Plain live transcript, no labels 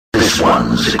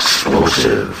one's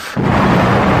explosive.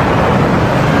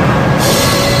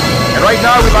 And right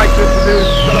now we'd like to introduce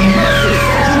the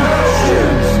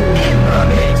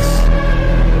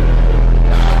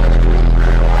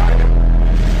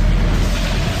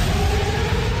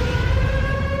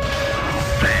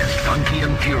Fast, funky,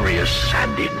 and furious,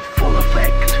 and in full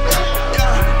effect.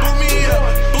 Yeah, boot me up,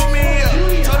 boot me up.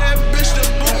 Tell that bitch to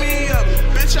boot me up.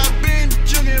 Bitch, I been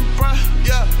jugging, bruh.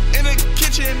 Yeah, in the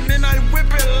kitchen, and I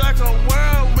whip it like a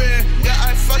whirlwind. Yeah,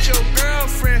 I fuck your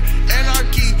girlfriend.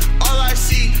 Anarchy, all I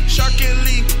see. Sharky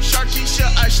Lee, Sharky shit.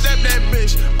 I step that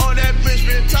bitch. Oh, that bitch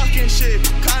been talking shit.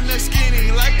 Kinda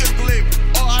skinny, like a glip.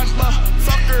 Oh, I'm a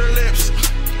fucker lips.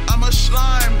 I'm a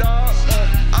slime dog.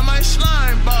 I'm a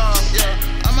slime ball. Yeah,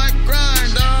 I'm a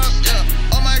grind dog.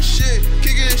 Yeah, all my shit,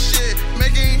 kicking shit,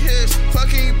 making hits,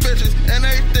 fucking bitches, and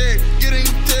they thick, getting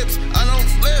tips. I don't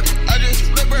flip, I just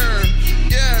flip her.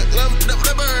 Yeah, love the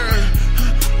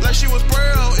flipper. Like she was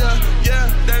pearl. Yeah, yeah,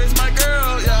 that is my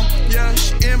girl. Yeah, yeah,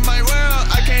 she in my world.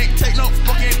 I can't take no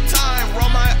fucking time. Roll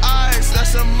my eyes,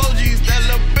 that's emojis. That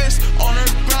little bitch on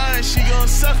her grind. She gon'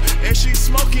 suck and she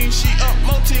smoking. She up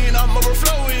moting. I'm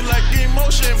overflowing like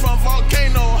emotion from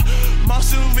volcano.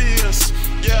 Vesuvius.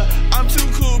 Yeah, I'm too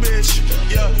cool, bitch.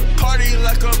 Yeah, Cardi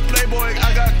like a playboy.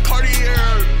 I got Cartier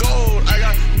gold. I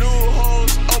got new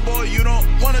hoes. Oh boy, you don't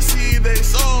wanna see they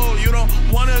soul. You don't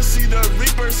wanna see the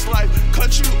Reaper's life.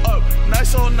 Cut you up,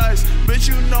 nice oh nice. Bitch,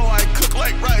 you know I cook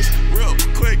like rice. Real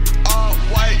quick, all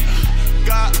white.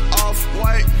 Got off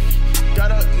white.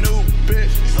 Got a new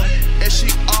bitch, and she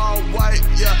all white,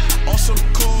 yeah, on some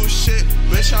cool shit.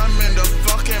 Bitch, I'm in the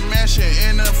fucking mansion,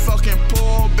 in the fucking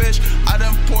pool, bitch. I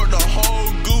done poured the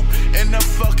whole goop in the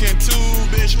fucking tube,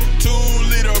 bitch. 2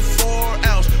 liter, 4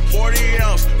 ounce, 40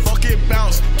 ounce, fuck it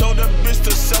bounce. Told the bitch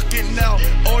to suck it now,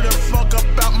 or the fuck up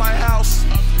out my house.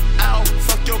 Ow,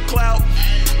 fuck your clout,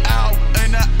 ow,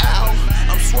 and the ow.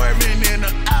 I'm swerving in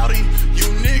the Audi, you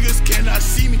niggas cannot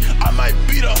see me. I might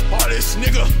be the hardest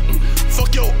nigga.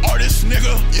 Fuck your artist,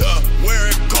 nigga, yeah.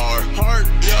 Wearing Carhartt,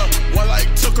 yeah. While I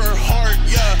took her heart,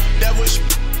 yeah. That was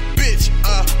bitch,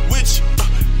 which,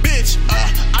 bitch,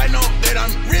 I know that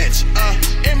I'm rich,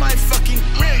 in my fucking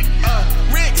rig,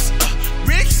 Ricks,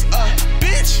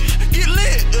 bitch, get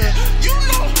lit, you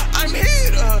know I'm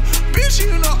hit, bitch,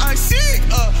 you know I sick,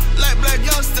 like black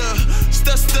youngster,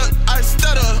 I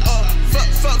stutter,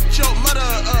 fuck your mother,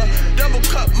 double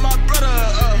cup my brother,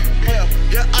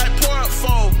 yeah, I